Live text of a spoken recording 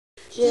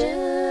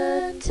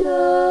Gentle,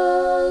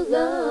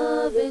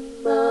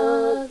 loving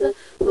mother,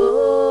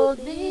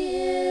 hold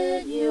me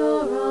in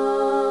your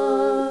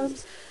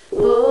arms.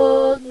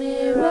 Hold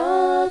me,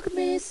 rock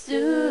me,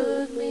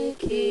 soothe me,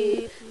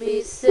 keep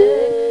me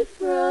safe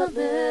from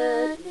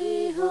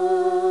any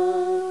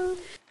harm.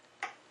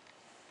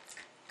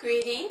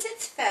 Greetings,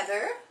 it's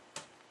Feather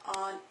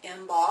on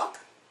Mbok.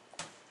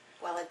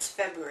 Well, it's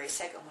February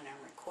 2nd when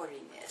I'm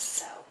recording this,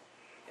 so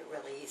it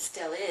really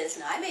still is.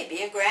 And I may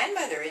be a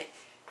grandmother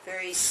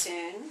very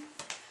soon.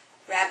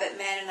 Rabbit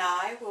Man and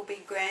I will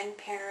be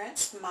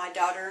grandparents. My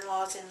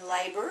daughter-in-law's in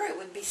labor. It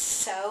would be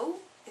so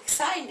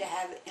exciting to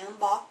have an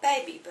Mbok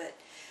baby, but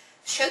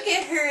she'll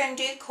get her in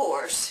due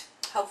course,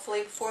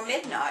 hopefully before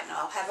midnight, and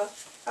I'll have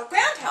a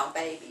groundhog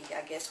baby.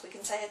 I guess we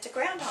can say it's a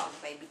groundhog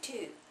baby,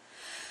 too.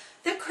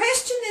 The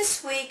question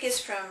this week is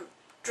from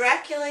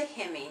Dracula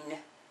Hemming.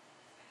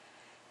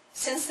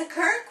 Since the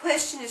current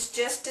question is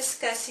just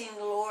discussing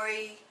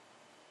Lori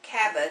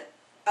Cabot,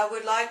 I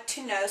would like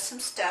to know some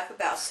stuff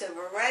about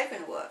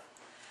SilverRavenwolf.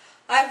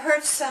 I've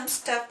heard some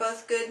stuff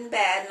both good and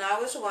bad, and I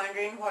was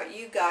wondering what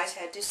you guys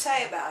had to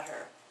say about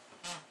her.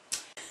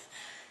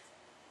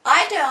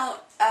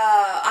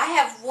 I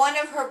have one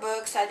of her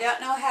books. I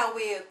don't know how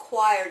we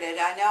acquired it.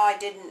 I know I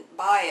didn't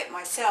buy it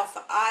myself.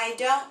 I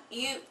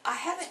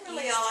haven't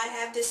really all I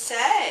have to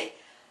say.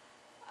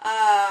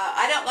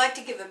 I don't like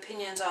to give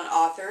opinions on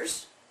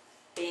authors,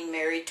 being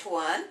married to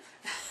one.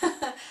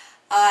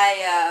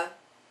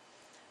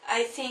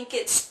 I think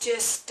it's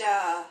just,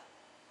 I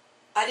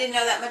didn't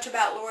know that much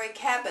about Lori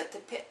Cabot.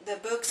 The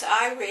books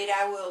I read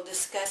I will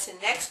discuss in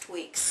next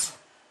week's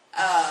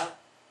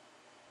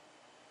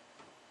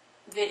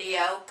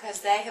video,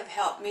 because they have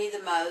helped me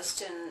the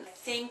most. And I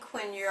think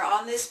when you're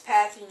on this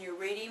path and you're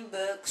reading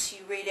books,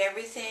 you read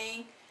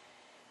everything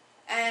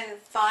and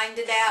find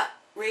it out,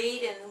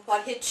 read, and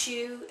what hits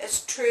you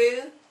as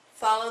true,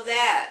 follow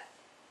that.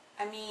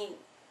 I mean,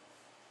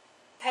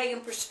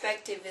 Pagan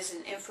perspective is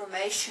an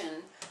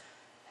information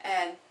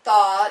and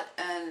thought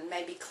and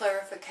maybe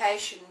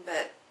clarification,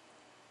 but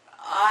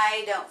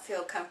I don't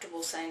feel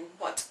comfortable saying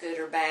what's good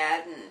or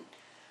bad and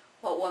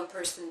what one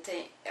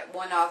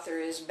author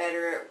is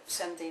better at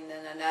something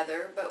than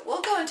another. But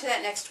we'll go into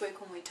that next week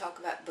when we talk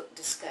about book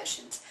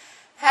discussions.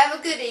 Have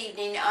a good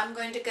evening. I'm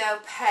going to go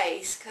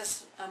pace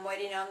because I'm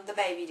waiting on the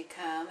baby to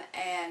come,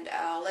 and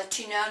I'll let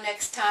you know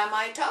next time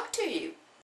I talk to you.